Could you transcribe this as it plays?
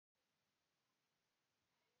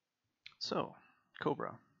So,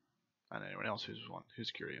 Cobra, and anyone else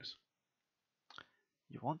who's curious,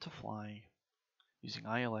 you want to fly using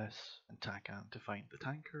ILS and TACAN to find the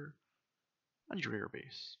tanker and your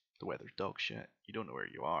airbase. The weather's dog shit, you don't know where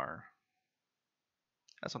you are.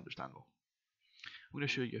 That's understandable. I'm going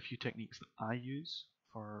to show you a few techniques that I use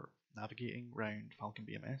for navigating around Falcon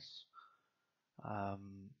BMS.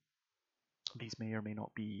 These may or may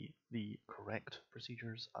not be the correct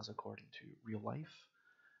procedures as according to real life,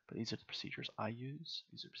 but these are the procedures I use.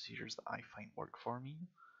 These are procedures that I find work for me.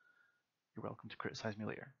 You're welcome to criticize me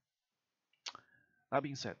later. That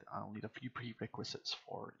being said, I'll need a few prerequisites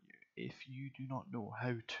for you. If you do not know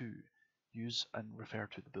how to use and refer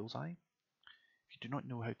to the bullseye, if you do not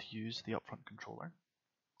know how to use the upfront controller,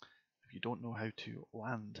 if you don't know how to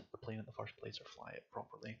land the plane in the first place or fly it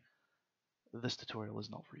properly, this tutorial is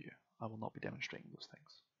not for you. I will not be demonstrating those things.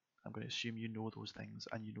 I'm going to assume you know those things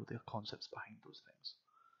and you know the concepts behind those things.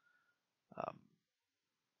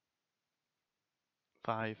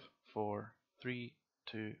 5, 4, 3,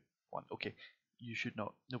 2, 1. Okay, you should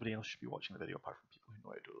not. Nobody else should be watching the video apart from people who know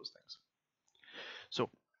how to do those things. So,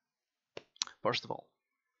 first of all,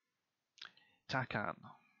 TACAN.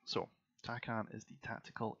 So, TACAN is the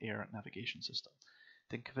Tactical Air Navigation System.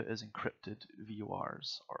 Think of it as encrypted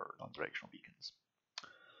VORs or non-directional beacons.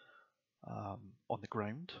 On the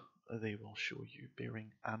ground, they will show you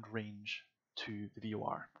bearing and range to the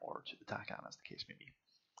VOR or to the TACAN, as the case may be.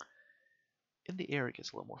 In the air, it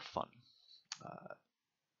gets a little more fun.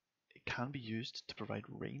 It can be used to provide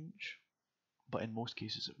range, but in most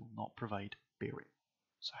cases it will not provide bearing.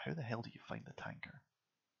 So how the hell do you find the tanker?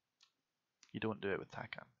 You don't do it with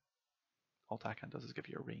TACAN. All TACAN does is give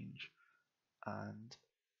you a range and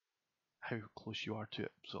how close you are to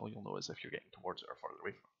it, so all you'll know is if you're getting towards it or farther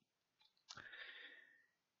away from it.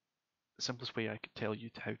 The simplest way I could tell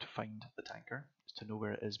you how to find the tanker is to know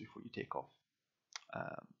where it is before you take off.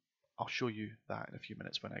 I'll show you that in a few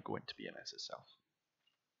minutes when I go into BMS itself.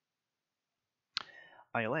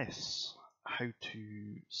 ILS, how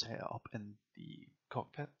to set it up in the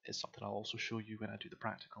cockpit, is something I'll also show you when I do the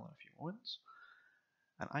practical in a few moments.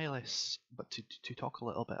 And ILS, but to talk a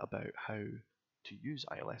little bit about how to use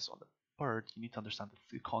ILS on the bird, you need to understand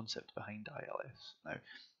the concept behind ILS. Now,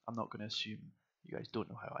 I'm not going to assume you guys don't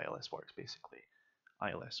know how ILS works. Basically,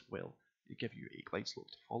 ILS will give you a glide slope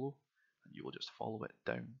to follow, and you will just follow it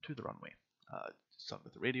down to the runway. Start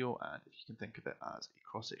with the radio, and if you can think of it as a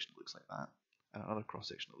cross section that looks like that, and another cross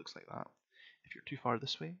section that looks like that. If you're too far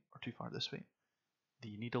this way or too far this way,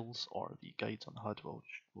 the needles or the guides on the HUD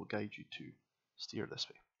will guide you to steer this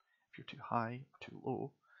way. If you're too high or too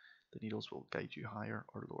low, the needles will guide you higher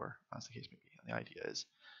or lower, as the case may be. And the idea is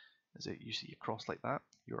that you see a cross like that,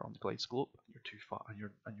 you're on the glide slope, and you're too far, and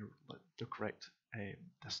you're the correct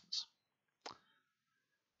distance.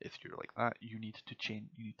 If you're like that, you need to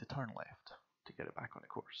turn left to get it back on a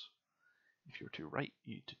course. If you're too right,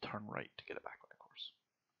 you need to turn right to get it back on a course.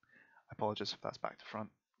 I apologize if that's back to front.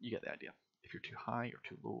 You get the idea. If you're too high or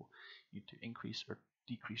too low, you need to increase or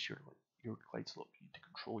decrease your glide slope. You need to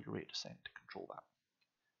control your rate of descent to control that.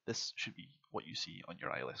 This should be what you see on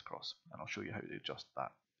your ILS cross, and I'll show you how to adjust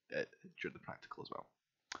that during the practical as well.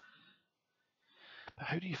 But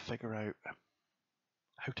how do you figure out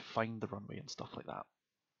how to find the runway and stuff like that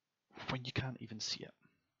when you can't even see it?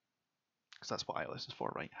 Because that's what ILS is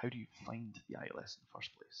for, right? How do you find the ILS in the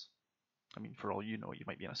first place? I mean, for all you know, you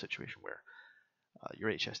might be in a situation where your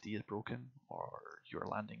HSD is broken, or you're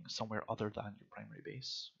landing somewhere other than your primary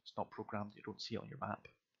base. It's not programmed, you don't see it on your map.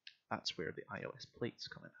 That's where the ILS plates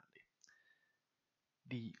come in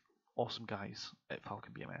handy. The awesome guys at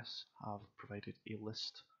Falcon BMS have provided a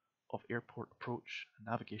list of airport approach and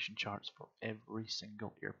navigation charts for every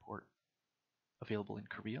single airport available in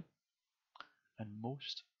Korea, and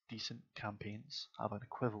most decent campaigns have an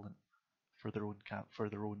equivalent for their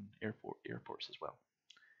own airports as well.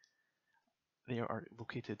 They are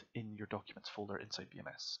located in your documents folder inside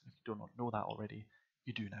BMS. If you do not know that already,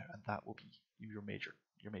 you do now, and that will be your major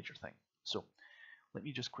thing. So let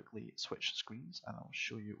me just quickly switch screens and I'll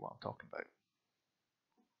show you what I'm talking about.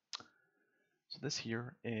 So this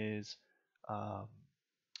here is I'm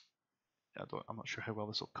not sure how well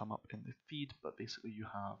this will come up in the feed, but basically you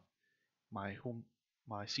have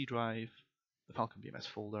my C drive, the Falcon BMS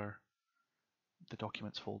folder, the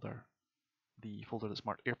documents folder, the folder that's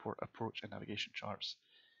marked airport approach and navigation charts.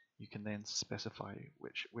 You can then specify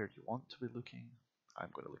where you want to be looking. I'm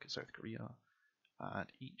going to look at South Korea, and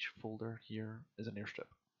each folder here is an airstrip.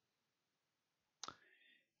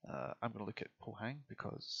 I'm going to look at Pohang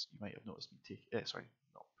because you might have noticed me take. Sorry,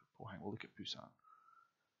 not Pohang. We'll look at Busan.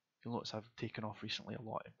 You'll notice I've taken off recently a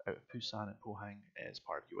lot out of Busan and Pohang as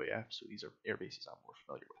part of UAF, so these are air bases I'm more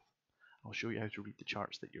familiar with. I'll show you how to read the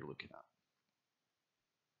charts that you're looking at.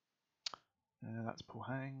 That's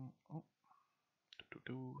Pohang. Oh.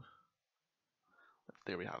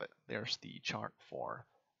 There we have it. There's the chart for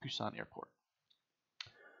Busan Airport.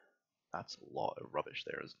 That's a lot of rubbish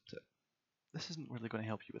there, isn't it? This isn't really going to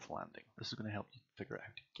help you with landing. This is going to help you figure out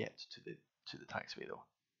how to get to the taxiway though.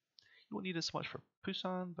 You won't need it so much for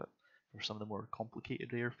Busan, but for some of the more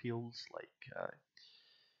complicated airfields like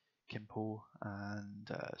Gimpo and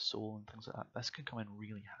Seoul and things like that, this can come in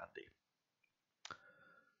really handy.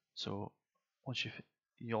 So once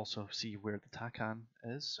you also see where the TACAN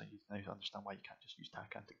is, so you now understand why you can't just use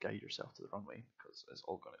TACAN to guide yourself to the runway, because it's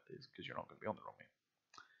all going to is because you're not going to be on the runway.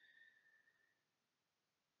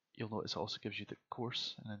 You'll notice it also gives you the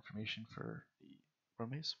course and information for the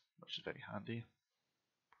runways, which is very handy.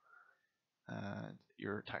 And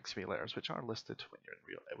your taxiway letters, which are listed when you're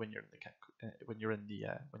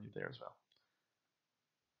there as well.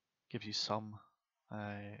 Gives you some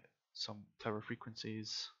tower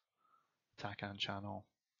frequencies, TACAN channel,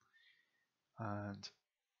 and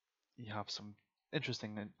you have some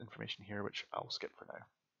interesting information here, which I'll skip for now.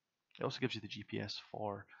 It also gives you the GPS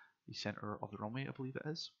for the center of the runway, I believe it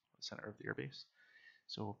is, the center of the airbase.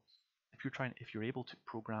 So if you're able to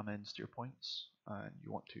program in steer points and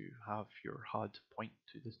you want to have your HUD point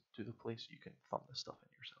to the place, you can thumb this stuff in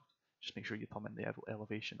yourself. Just make sure you thumb in the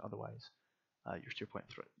elevation, otherwise your steer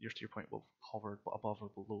point will hover above or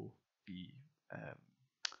below the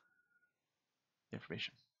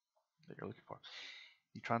information that you're looking for.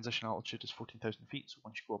 The transition altitude is 14,000 feet, so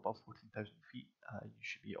once you go above 14,000 feet, you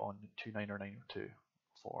should be on 29 or 902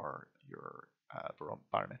 for your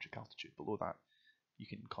barometric altitude. Below that, you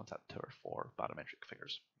can contact the tower for barometric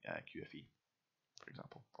figures, QFE, for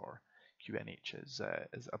example, or QNH is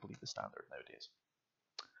I believe the standard nowadays.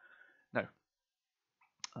 Now,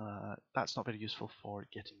 that's not very useful for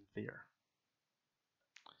getting there.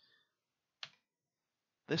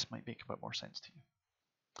 This might make a bit more sense to you.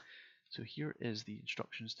 So here is the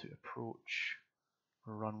instructions to approach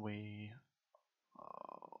runway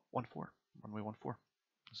 14. Runway 14.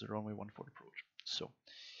 This is a runway 14 approach. So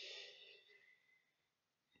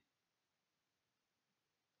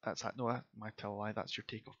that's that. No, I might tell a lie. That's your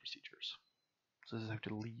takeoff procedures. So this is how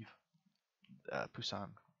to leave Busan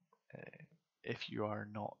if you are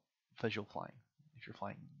not visual flying. If you're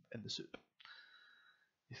flying in the soup,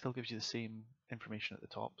 it still gives you the same information at the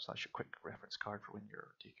top. So that's your quick reference card for when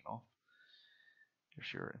you're taking off.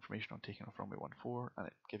 Here's your information on taking off runway 14, and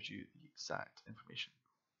it gives you the exact information.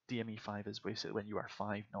 DME 5 is basically when you are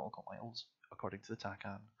 5 nautical miles, according to the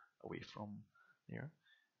TACAN, away from there.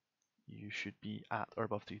 You should be at or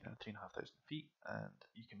above 3,500 feet, and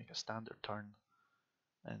you can make a standard turn.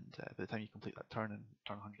 And by the time you complete that turn and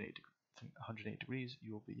turn 180 degrees,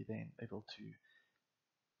 you will be then able to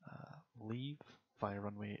leave via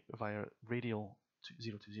radial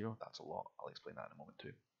 020. That's a lot. I'll explain that in a moment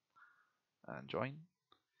too. And join.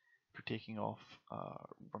 If you're taking off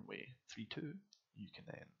runway 32, you can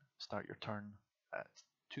then start your turn at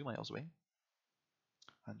 2 miles away,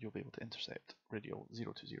 and you'll be able to intercept radial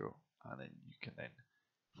 020, and then you can then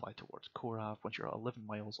fly towards Cobra. Once you're at 11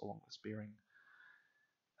 miles along this bearing,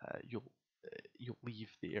 you'll leave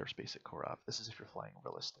the airspace at Cobra. This is if you're flying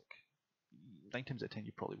realistic. 9 times out of 10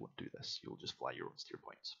 you probably won't do this. You'll just fly your own steer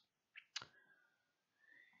points.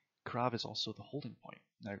 Cobra is also the holding point.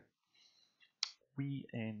 Now, we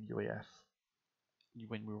in UAF,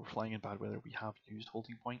 when we were flying in bad weather, we have used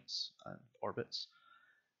holding points and orbits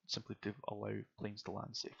simply to allow planes to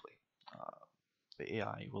land safely. The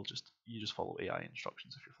AI will you just follow AI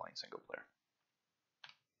instructions if you're flying single player.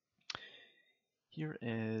 Here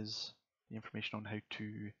is the information on how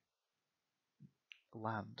to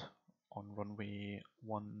land on runway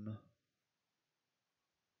 1.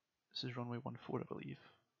 This is runway 14, I believe.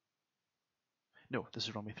 No, this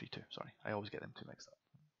is runway 32. Sorry, I always get them two mixed up.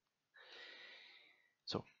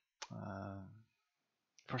 So,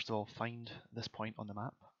 first of all, find this point on the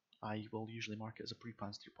map. I will usually mark it as a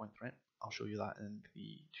pre-planned steer point threat. I'll show you that in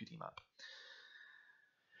the 2D map.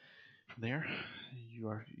 From there,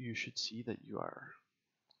 you should see that you're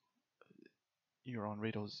on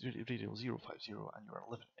radial 050 and you are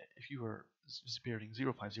 11. If you are bearing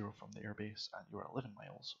 050 from the airbase and you are 11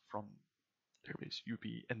 miles from the airbase, you'd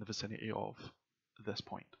be in the vicinity of this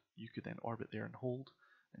point. You could then orbit there and hold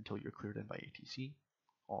until you're cleared in by ATC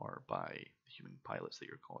or by the human pilots that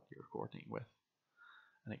you're coordinating with,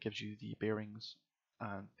 and it gives you the bearings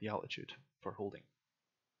and the altitude for holding.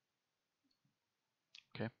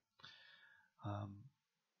 Okay.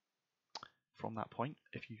 From that point,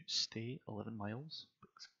 if you stay 11 miles,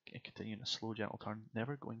 continuing a slow gentle turn,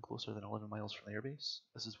 never going closer than 11 miles from the airbase,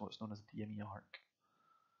 this is what's known as the DME arc.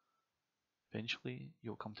 Eventually,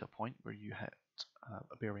 you'll come to a point where you hit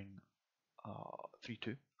a bearing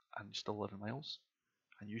 3-2 and still 11 miles,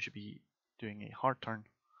 and you should be doing a hard turn,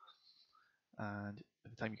 and by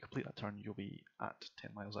the time you complete that turn, you'll be at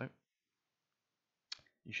 10 miles out.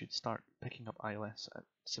 You should start picking up ILS at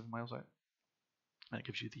 7 miles out, and it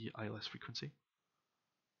gives you the ILS frequency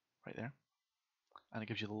right there, and it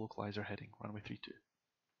gives you the localizer heading runway 32.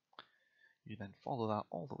 You then follow that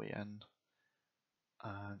all the way in,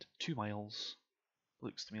 and 2 miles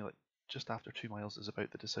looks to me like just after 2 miles is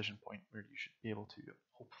about the decision point where you should be able to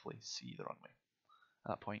hopefully see the runway.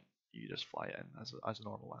 At that point, you just fly it in as a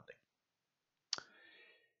normal landing.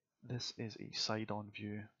 This is a side-on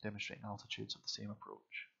view demonstrating altitudes of the same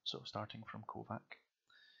approach. So starting from Kovac,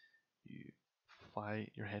 you fly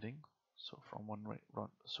your heading. So from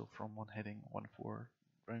one heading 14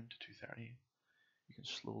 round to 230, you can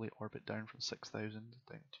slowly orbit down from 6,000 down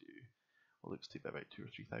to what looks to be about 2,000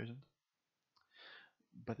 or 3,000.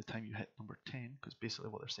 By the time you hit number 10, because basically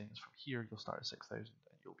what they're saying is from here you'll start at 6,000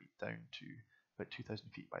 and you'll be down to about 2,000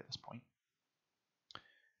 feet by this point.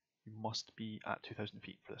 You must be at 2,000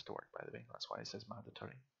 feet for this to work, by the way. That's why it says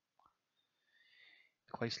mandatory.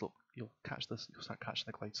 The glide slope, you'll start catching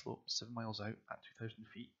the glide slope 7 miles out at 2,000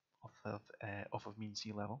 feet off of mean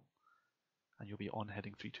sea level, and you'll be on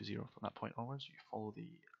heading 320 from that point onwards. You follow the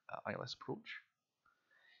ILS approach.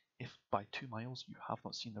 If by 2 miles you have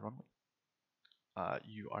not seen the runway,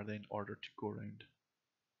 you are then ordered to go around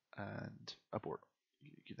and abort.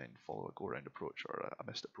 You then follow a go around approach or a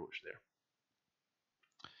missed approach there.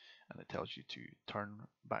 And it tells you to turn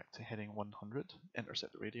back to heading 100,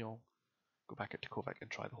 intercept the radial, go back out to Kovac and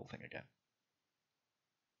try the whole thing again.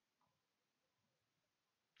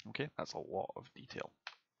 Okay, that's a lot of detail.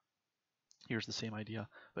 Here's the same idea,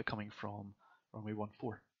 but coming from runway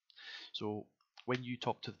 14. So when you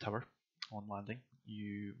talk to the tower on landing,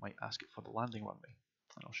 you might ask it for the landing runway,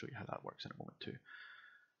 and I'll show you how that works in a moment too.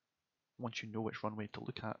 Once you know which runway to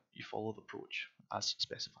look at, you follow the approach as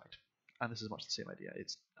specified. And this is much the same idea.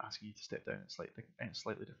 It's asking you to step down in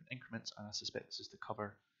slightly different increments, and I suspect this is to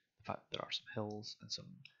cover the fact that there are some hills and some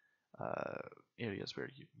areas where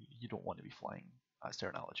you don't want to be flying at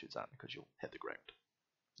certain altitudes at, because you'll hit the ground.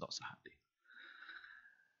 Not so handy.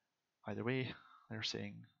 Either way, they're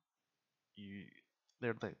saying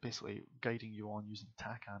they're basically guiding you on using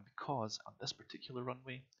TACAN, because on this particular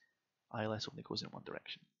runway, ILS only goes in one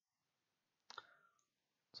direction.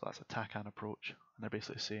 So that's a TACAN approach, and they're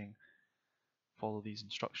basically saying follow these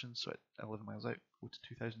instructions. So at 11 miles out, go to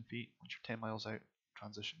 2,000 feet. Once you're 10 miles out,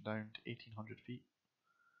 transition down to 1,800 feet.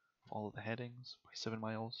 Follow the headings by 7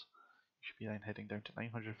 miles. You should be then heading down to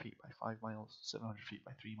 900 feet by 5 miles, 700 feet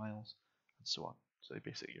by 3 miles, and so on. So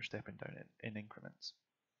basically you're stepping down in increments.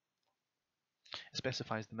 It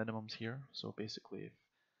specifies the minimums here. So basically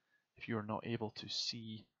if you are not able to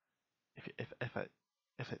see, if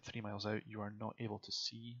at 3 miles out you are not able to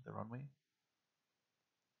see the runway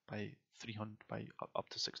by up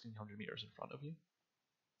to 1,600 meters in front of you,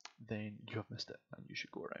 then you have missed it and you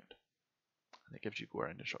should go around. And it gives you go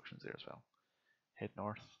around instructions there as well. Head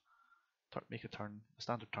north, make a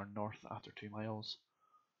standard turn north after 2 miles,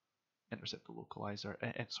 intercept the localizer,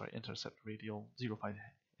 intercept radial 05,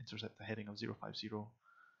 intercept the heading of 050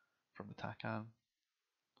 from the TACAN,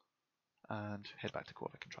 and head back to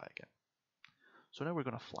Kovac and try again. So now we're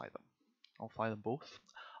going to fly them. I'll fly them both.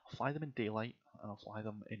 I'll fly them in daylight, and I'll fly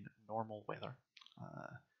them in normal weather,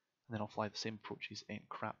 and then I'll fly the same approaches in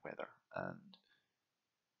crap weather, and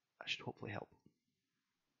that should hopefully help.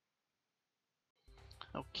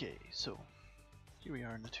 Okay, so here we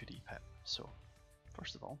are in the 2D pit. So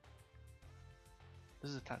first of all,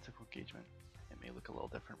 this is a tactical engagement. It may look a little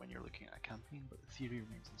different when you're looking at a campaign, but the theory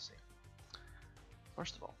remains the same.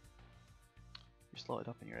 First of all, you slot it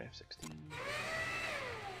up in your F-16.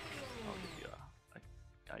 I'll give you an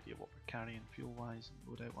idea of what we're carrying fuel-wise and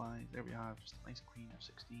loadout-wise. There we have just a nice clean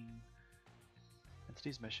F-16. In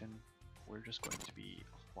today's mission, we're just going to be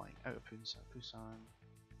flying out of Busan.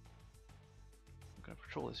 I'm going to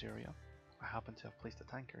patrol this area. I happen to have placed a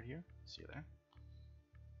tanker here. See you there.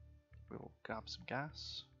 We'll grab some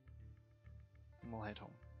gas and we'll head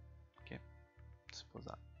home. Okay, simple as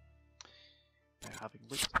that. Now, having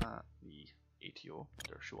looked at the ATO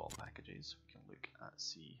under show all packages, we can look at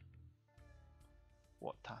see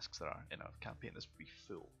what tasks there are in a campaign that's pretty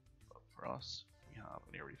full. But for us, we have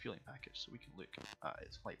an air refueling package, so we can look at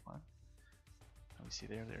its flight plan. And we see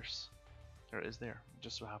there it is there. It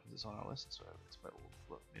just so happens it's on our list, so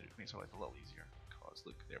it makes our life a little easier, because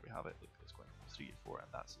look, there we have it. Look, it's going from 3 to 4, and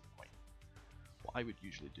that's the point. What I would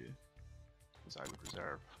usually do is I would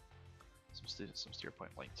reserve some steer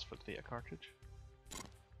point lengths for the data cartridge.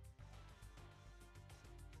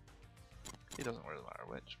 It doesn't really matter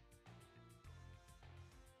which.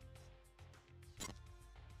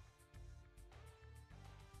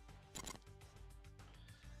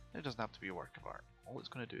 It doesn't have to be a work of art. All it's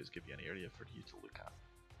going to do is give you an area for you to look at.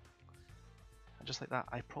 And just like that,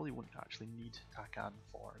 I probably wouldn't actually need TACAN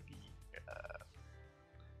for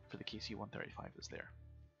the KC-135 that's there.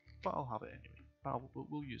 But I'll have it anyway.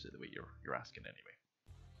 We'll use it the way you're asking anyway.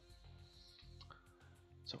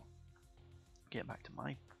 So, getting back to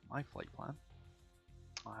my flight plan,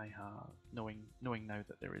 I have knowing now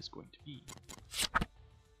that there is going to be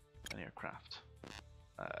an aircraft,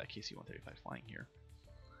 a KC-135 flying here,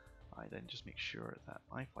 I then just make sure that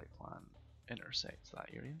my flight plan intersects that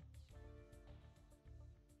area,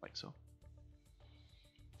 like so.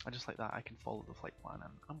 And just like that, I can follow the flight plan,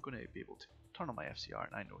 and I'm going to be able to turn on my FCR,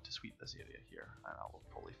 and I know to sweep this area here, and I will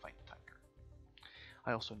probably find the tanker.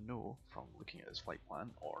 I also know from looking at this flight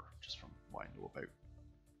plan, or just from what I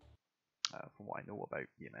know about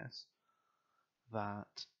BMS,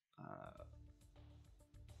 that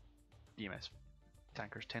BMS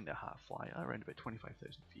tankers tend to fly at around about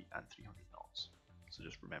 25,000 feet and 300 knots. So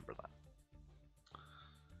just remember that.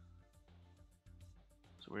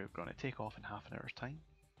 So we're going to take off in half an hour's time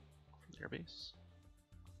from the airbase.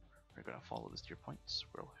 We're going to follow the steer points.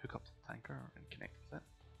 We'll hook up to the tanker and connect with it.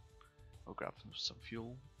 We'll grab some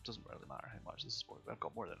fuel. Doesn't really matter how much this is worth. I've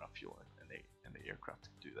got more than enough fuel in the aircraft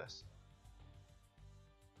to do this.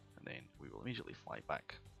 And then we will immediately fly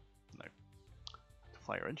back. Now, to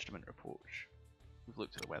fly our instrument report, we've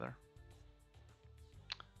looked at the weather.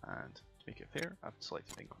 And to make it fair, I've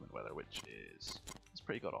selected inclement weather, which is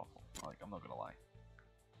pretty god awful. Like, I'm not gonna lie.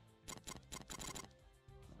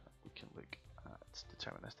 We can look at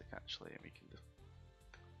deterministic actually, and we can.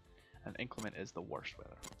 And inclement is the worst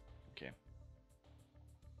weather. Okay.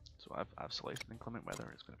 So I've selected inclement weather.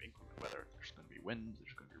 It's going to be inclement weather. There's going to be wind.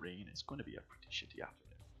 There's going to be rain. It's going to be a pretty shitty afternoon.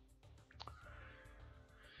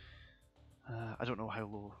 I don't know how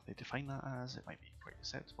low they define that as. It might be quite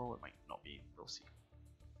acceptable. It might not be. We'll see.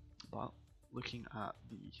 But looking at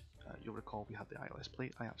the, you'll recall we had the ILS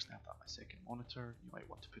plate. I actually have that on my second monitor. You might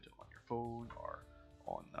want to put it on your phone or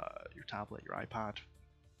on your tablet, your iPad.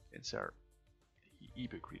 Insert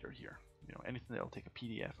ebook reader here. You know, anything that'll take a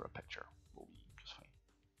PDF or a picture will be just fine.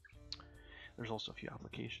 There's also a few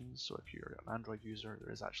applications. So if you're an Android user,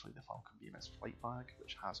 there is actually the Falcon BMS flight bag,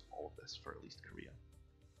 which has all of this for at least Korea.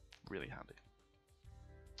 Really handy.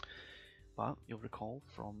 But you'll recall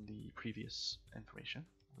from the previous information,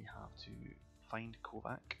 we have to find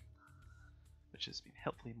Kovac, which has been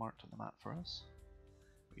helpfully marked on the map for us.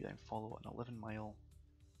 We then follow an 11-mile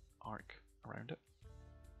arc around it.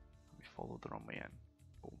 And we follow the runway in.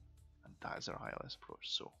 Boom. And that is our ILS approach.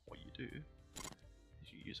 So what you do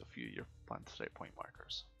is you use a few of your planned threat point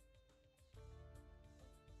markers.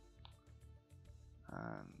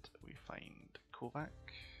 And we find Kovac.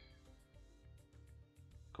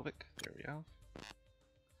 There we have.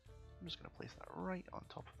 I'm just going to place that right on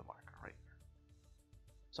top of the marker, right there.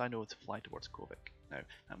 So I know to fly towards Kovac. Now,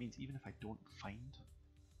 that means even if I don't find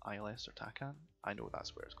ILS or TACAN, I know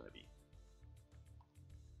that's where it's going to be.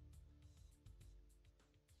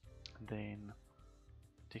 And then,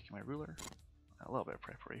 taking my ruler, a little bit of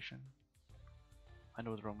preparation. I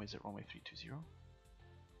know the runway's at runway 320.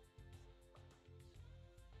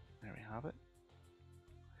 There we have it.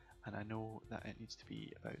 And I know that it needs to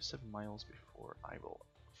be about 7 miles before I will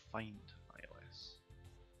find ILS.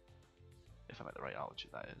 If I'm at the right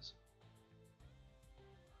altitude, that is.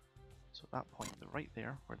 So at that point, right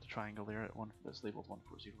there, where the triangle there at one that's labelled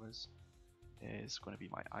 140 is going to be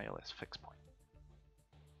my ILS fix point.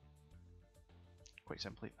 Quite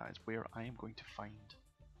simply, that is where I am going to find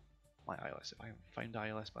my ILS. If I haven't found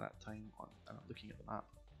ILS by that time, and I'm looking at the map,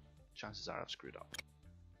 chances are I've screwed up.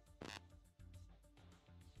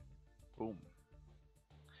 Boom.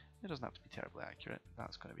 It doesn't have to be terribly accurate,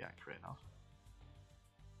 that's going to be accurate enough.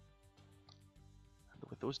 And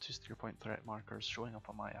with those two steer point threat markers showing up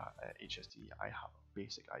on my HSD, I have a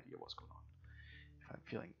basic idea what's going on. If I'm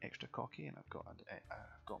feeling extra cocky and I've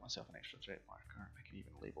got myself an extra threat marker, I can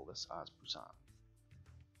even label this as Busan.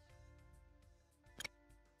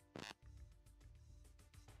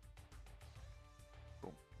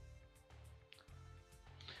 Boom.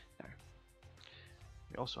 Now,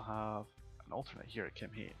 we also have an alternate here at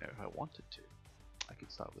Kim Hae. Now, if I wanted to, I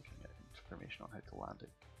could start looking at information on how to land at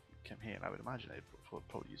Kim Hae, and I would imagine I'd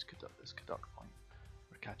probably use this Kaduk point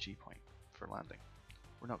or Kachi point for landing.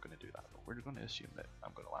 We're not going to do that though. We're going to assume that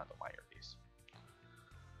I'm going to land on my air base.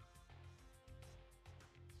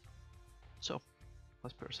 So,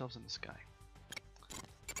 let's put ourselves in the sky.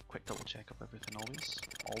 Quick double check of everything always.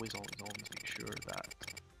 Always make sure that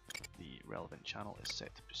the relevant channel is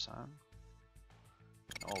set to Busan.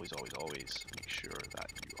 And always make sure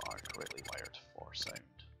that you are correctly wired for sound.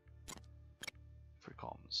 For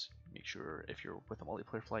comms, make sure if you're with a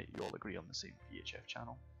multiplayer flight, you all agree on the same VHF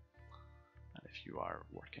channel. And if you are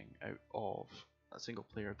working out of a single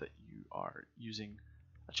player, that you are using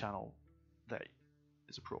a channel that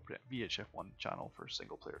is appropriate. VHF1 channel for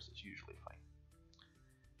single players is usually fine.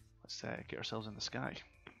 Let's get ourselves in the sky.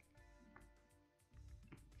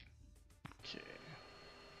 Okay.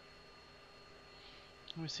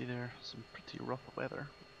 Let me see there, some pretty rough weather.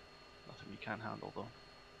 Nothing we can't handle though.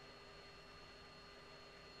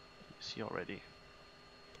 You see already.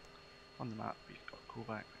 On the map we've got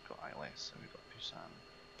Cobra, we've got ILS, and we've got Busan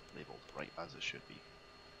labelled right as it should be.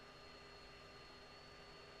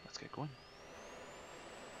 Let's get going.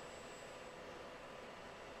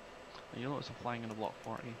 Now you'll notice I'm flying in a block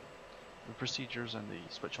 40. The procedures and the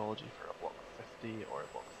switchology for a block 50 or a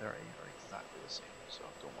block 30 are exactly the same, so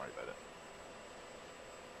don't worry about it.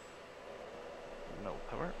 No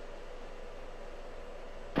power.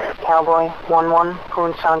 Cowboy 1-1,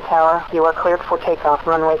 Poonsan Tower, you are cleared for takeoff,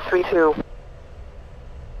 runway 32.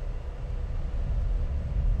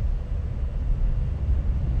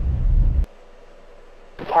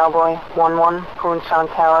 Cowboy 1-1, Poonsan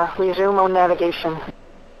Tower, resume on navigation.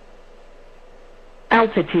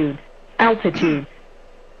 Altitude. Altitude.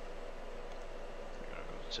 We're going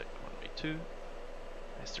to go check runway 2.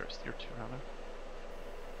 Steer 2 rather.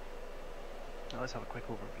 Now let's have a quick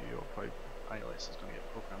overview of how ILS is going to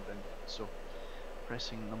get programmed in. So,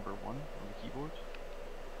 pressing number 1 on the keyboard,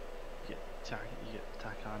 you get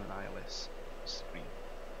TACAN and ILS screen.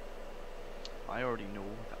 I already know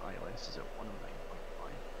that ILS is at 109.5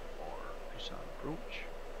 for Busan approach,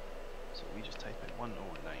 so we just type in 109.50.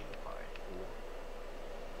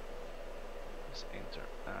 Let's enter,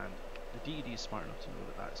 and the DED is smart enough to know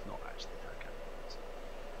that that is not actually TACAN.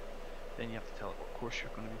 Then you have to tell it what course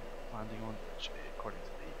you're going to be landing on, which according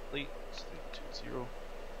to the plate is 320.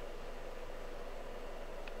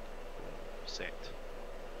 Set.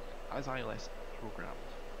 As ILS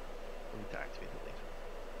programmed, we'll need to activate it later.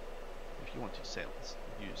 If you want to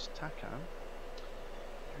use TACAN,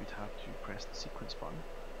 you would have to press the sequence button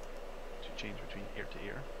to change between air to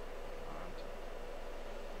air and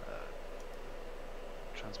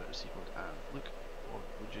transmit receive mode. And look, what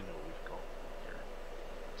would you know we've got here?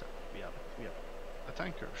 So we have a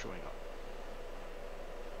tanker showing up.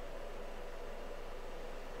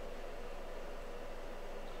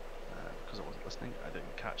 Because I wasn't listening, I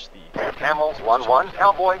didn't catch the... Camel 1-1,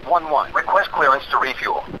 Cowboy 1-1. Request clearance to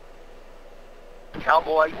refuel.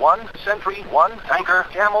 Cowboy 1, Sentry 1, Tanker,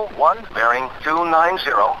 Camel 1, bearing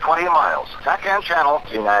 290, 20 miles. TACAN channel,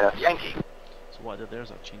 United Yankee. So what I did there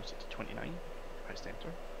is I've changed it to 29, pressed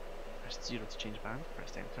enter, pressed 0 to change band,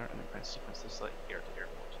 pressed enter, and then pressed sequence to select air-to-air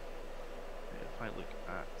mode. If I look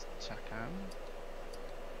at TACAN,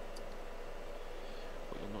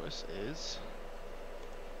 what you'll notice is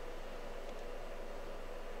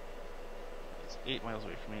 8 miles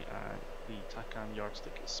away from me and the TACAN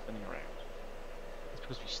yardstick is spinning around. It's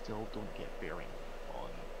because we still don't get bearing on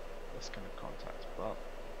this kind of contact, but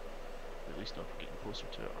at least know if we're getting closer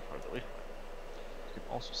to it or further away from it. You can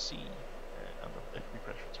also see, if we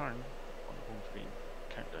press return on the home screen,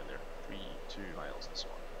 count down there, 3, 2 miles and so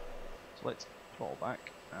on. So let's throttle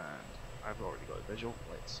back, and I've already got a visual,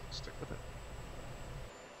 let's stick with it.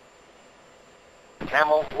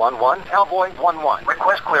 Camel 1-1, Cowboy 1-1.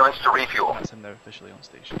 Request clearance to refuel. That's him now officially on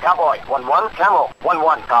station. Cowboy 1-1, Camel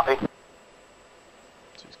 1-1, copy.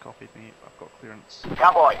 So he's copied me, I've got clearance.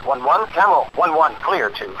 Cowboy 1-1, Camel 1-1, clear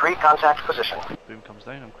to pre-contact position. Boom comes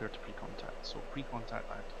down, I'm clear to pre-contact. So pre-contact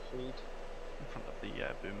I have to hold in front of the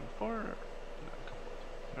boom for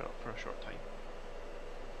a short time.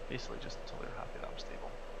 Basically just until they're happy that I'm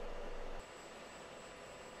stable.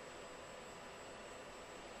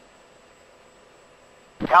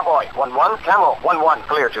 Cowboy 1-1, Camel 1-1,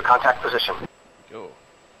 clear to contact position. Go.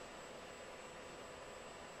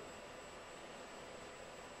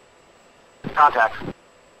 Contact.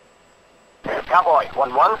 Cowboy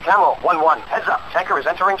 1-1, Camel 1-1, heads up, tanker is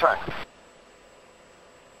entering turn.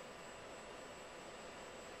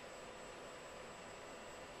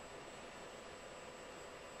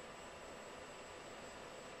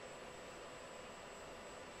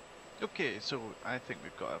 Okay, so I think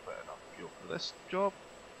we've got about enough fuel for this job.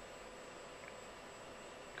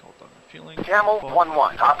 Called on refueling. Camel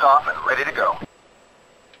 1-1, topped off and ready to go.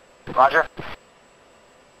 Roger.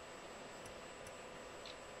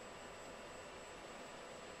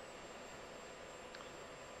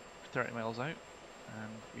 30 miles out,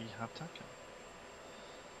 and we have TACAN.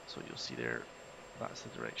 So you'll see there, that's the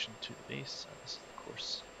direction to the base, and this is the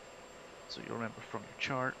course. So you'll remember from your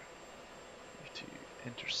chart, you have to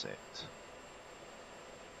intersect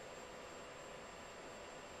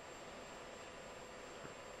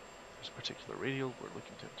this particular radial we're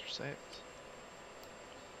looking to intersect.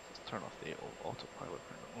 Let's turn off the autopilot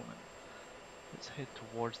for a moment. Let's head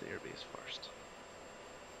towards the airbase first.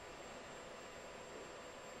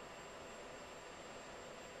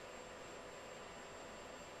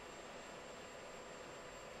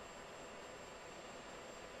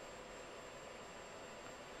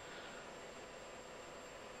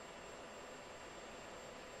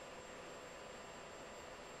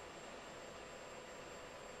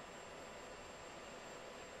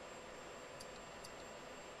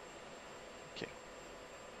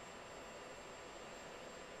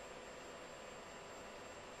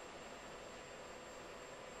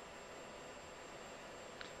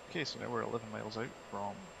 Okay, so now we're 11 miles out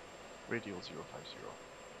from radial 050.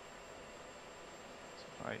 So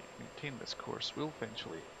if I maintain this course, we'll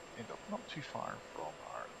eventually end up not too far from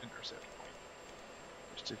our intercept point,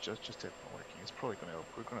 which just isn't working. It's probably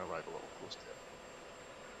we're going to arrive a little close to it.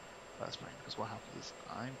 That's fine, because what happens is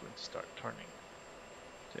I'm going to start turning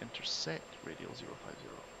to intersect radial 050.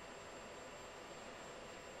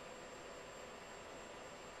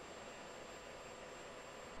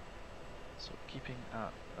 So keeping at,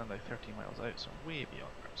 I'm now 13 miles out, so I'm way beyond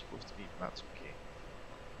where I'm supposed to be, but that's okay.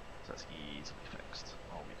 So that's easily fixed.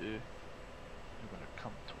 All we do, we're going to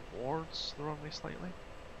come towards the runway slightly.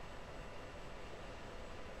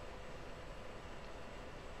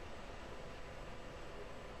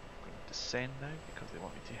 I'm going to descend now because they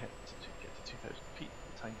want me to get to 2,000 feet by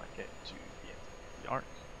the time I get to the end of the arc.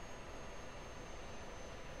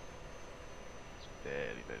 It's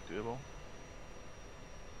very, very doable.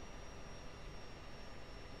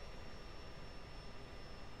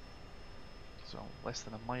 So less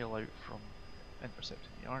than a mile out from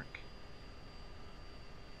intercepting the arc.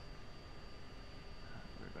 And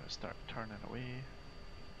we're going to start turning away.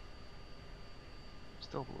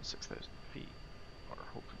 Still below 6,000 feet, or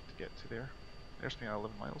hoping to get to there. There's me at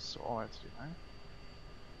 11 miles, so all I have to do now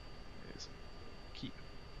is keep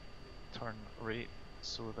turn rate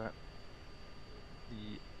so that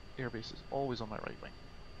the airbase is always on my right wing.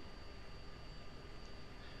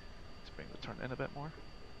 Let's bring the turn in a bit more.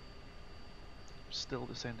 Still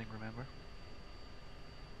descending, remember.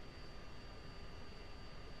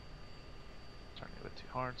 Turning a bit too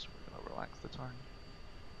hard, so we're going to relax the turn.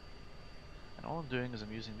 And all I'm doing is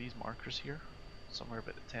I'm using these markers here, somewhere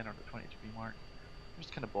about the 10 or the 20 degree mark. I'm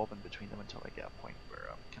just kind of bobbing between them until I get a point where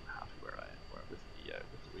I'm kind of happy where I am with the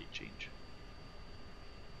rate change.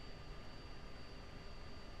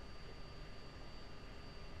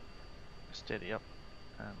 Steady up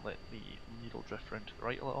and let the needle drift round to the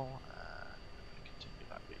right a little. Continue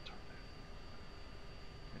that rate turn now.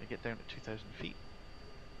 I'm going to get down to 2,000 feet.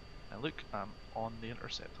 Now look, I'm on the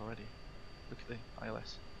intercept already. Look at the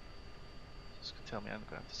ILS. This could tell me I'm going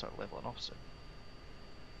to have to start leveling off soon.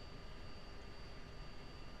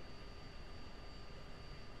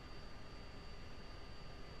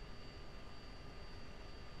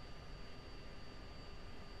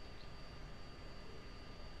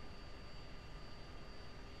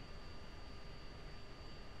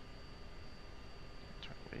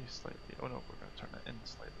 Turn away slightly. Oh no, we're going to turn it in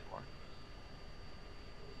slightly more.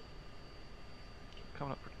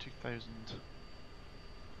 Coming up for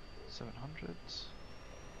 2,700.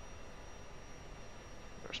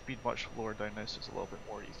 Our speed much lower down now, so it's a little bit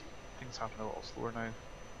more easy. Things happen a little slower now,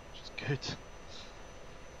 which is good.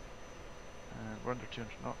 And we're under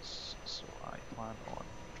 200 knots, so I plan on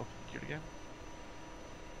dropping gear again.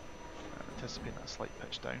 I'm anticipating a slight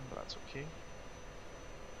pitch down, but that's okay.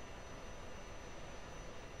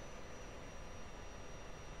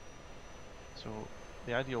 So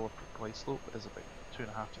the ideal glide slope is about 2.5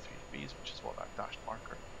 to 3 degrees, which is what that dashed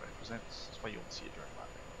marker represents. That's why you won't see it during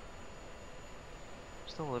landing.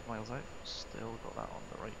 Still 11 miles out, still got that on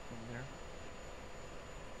the right wing there.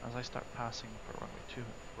 As I start passing for runway 2,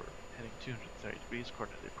 we're heading 230 degrees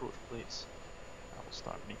according to the approach plates. I will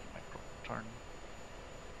start making my proper turn.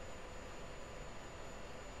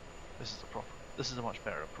 This is a much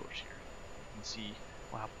better approach here. You can see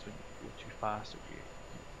what happens when you go too fast, or you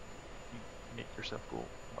make yourself go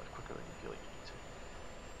much quicker than you feel like you need to.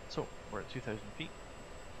 So we're at 2,000 feet.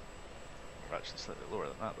 We're actually slightly lower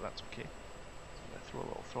than that, but that's okay. So I'm going to throw a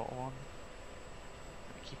little throttle on.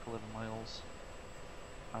 I'm going to keep 11 miles.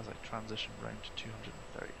 as I transition round to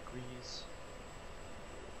 230 degrees,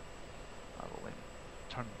 I will then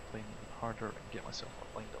turn the plane even harder and get myself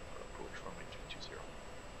lined up for approach runway 320. So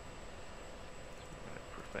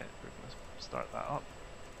we're going to start that up,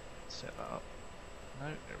 set that up.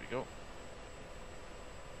 Now, there we go.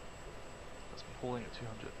 That's me holding at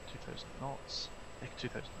 2,000 knots,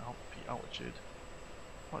 2,000 feet altitude.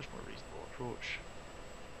 Much more reasonable approach.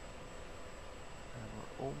 And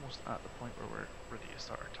we're almost at the point where we're ready to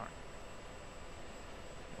start our turn.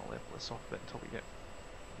 I'll level this off a bit until we get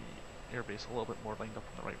the airbase a little bit more lined up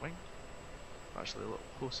on the right wing. Actually a little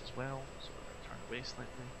close as well, so we're going to turn away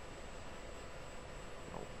slightly.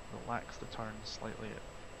 I'll relax the turn slightly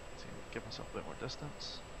to give myself a bit more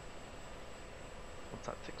distance. Once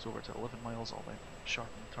that ticks over to 11 miles, I'll then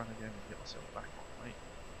sharpen the turn again and get myself back on right.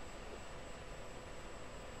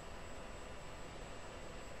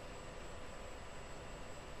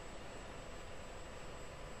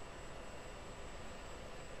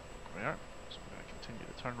 There we are. So we're going to continue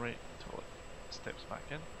the turn rate until it steps back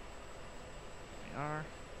in. There we are.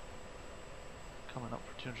 Coming up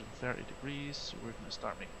for 230 degrees, so we're going to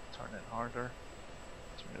start making the turn in harder.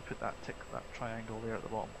 So we're going to put that triangle there at the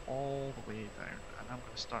bottom all the way down, and I'm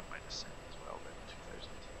going to start my descent as well down to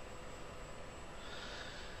 2,000.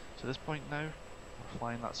 So at this point now, we're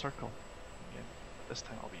flying that circle. Again, this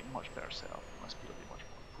time I'll be much better set up, my speed will be much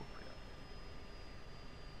more appropriate.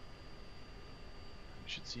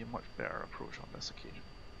 We should see a much better approach on this occasion.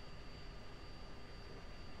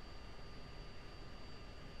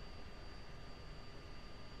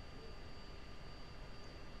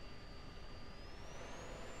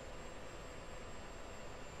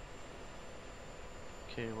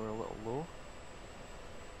 Okay, we're a little low.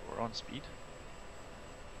 We're on speed.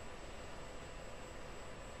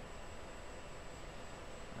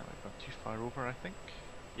 Now I've gone too far over, I think.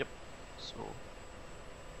 Yep. So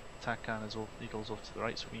TACAN is Eagle's off to the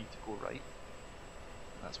right, so we need to go right.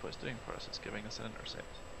 And that's what it's doing for us. It's giving us an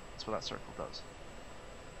intercept. That's what that circle does.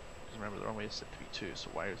 Because remember, the runway is set 32, so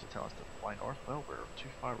why does it tell us to fly north? Well, we're too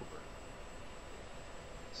far over.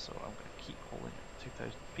 So I'm going to keep holding at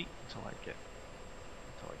 2,000 feet until I get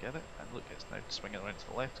it, and look, it's now swinging around to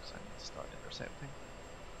the left because I need to start intercepting.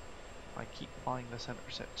 If I keep flying this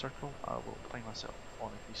intercept circle, I will find myself on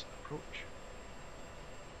a decent approach.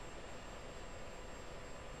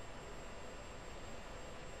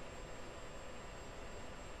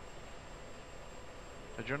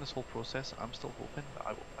 Now during this whole process, I'm still hoping that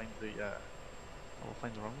I will find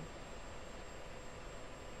the runway.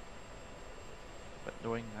 But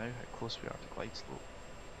knowing now how close we are to glide slope,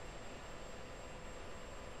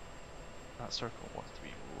 that circle wants to be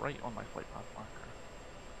right on my flight path marker.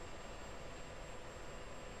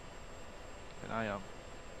 And I am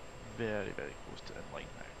very, very close to in line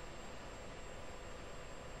now.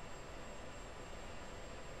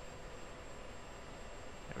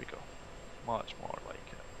 There we go. Much more like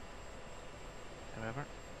it. However,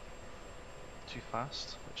 too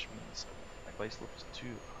fast, which means my glide slope is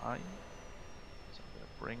too high. So I'm going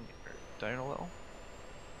to bring it down a little.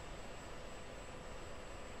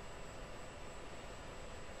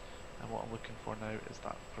 And what I'm looking for now is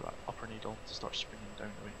for that upper needle to start springing down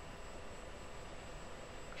the way.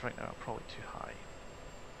 Because right now I'm probably too high.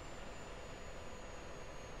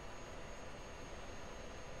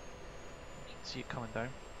 You can see it coming down.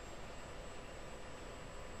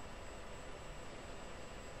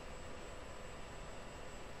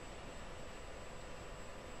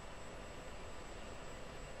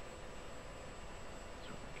 So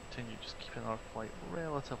we're going to continue just keeping our flight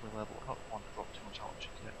relatively level. I don't want to drop too much altitude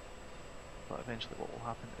yet. But eventually what will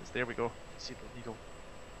happen is, there we go, you see the needle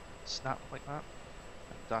snap like that,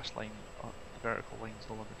 and the dashed line, the vertical line is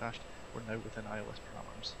no longer dashed. We're now within ILS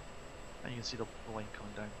parameters, and you can see the line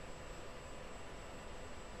coming down.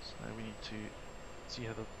 So now we need to see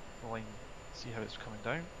how it's coming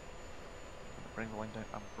down. I'm going to bring the line down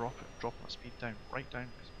and drop my speed down, right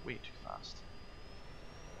down, because it's way too fast.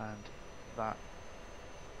 And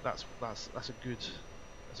that's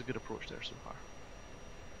a good approach there so far.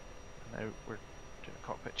 Now we're doing a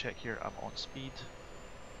cockpit check here. I'm on speed.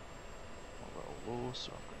 I'm a little low,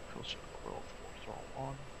 so I'm going to push it a little throttle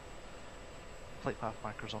on. Flight path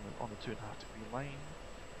markers on the 2.5 degree line.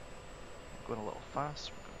 I'm going a little fast,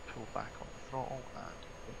 so we're going to pull back on the throttle and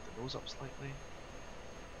lift the nose up slightly.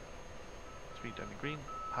 3 down the green,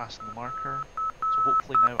 passing the marker. So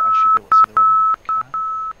hopefully now I should be able to see the runway. I can.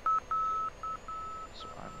 So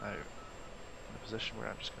I'm now in a position where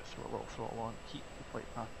I'm just going to throw a little throttle on, keep the flight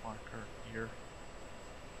path marker here,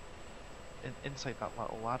 inside that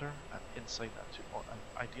little ladder, and inside that and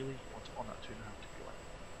ideally you want it on that 2.5 degree line.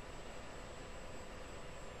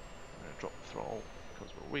 I'm going to drop the throttle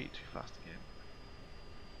because we're way too fast again.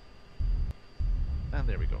 And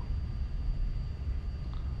there we go.